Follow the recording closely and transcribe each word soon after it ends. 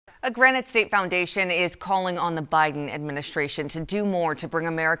A Granite State Foundation is calling on the Biden administration to do more to bring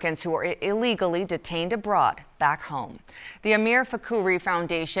Americans who are illegally detained abroad back home. The Amir Fakhoury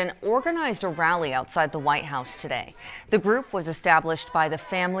Foundation organized a rally outside the White House today. The group was established by the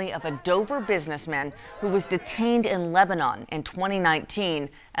family of a Dover businessman who was detained in Lebanon in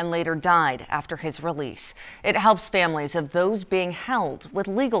 2019 and later died after his release. It helps families of those being held with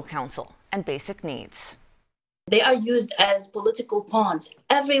legal counsel and basic needs. They are used as political pawns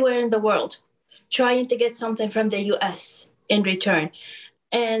everywhere in the world, trying to get something from the U.S. in return.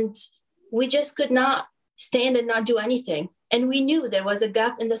 And we just could not stand and not do anything. And we knew there was a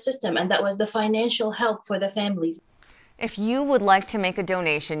gap in the system, and that was the financial help for the families. If you would like to make a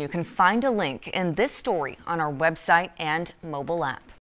donation, you can find a link in this story on our website and mobile app.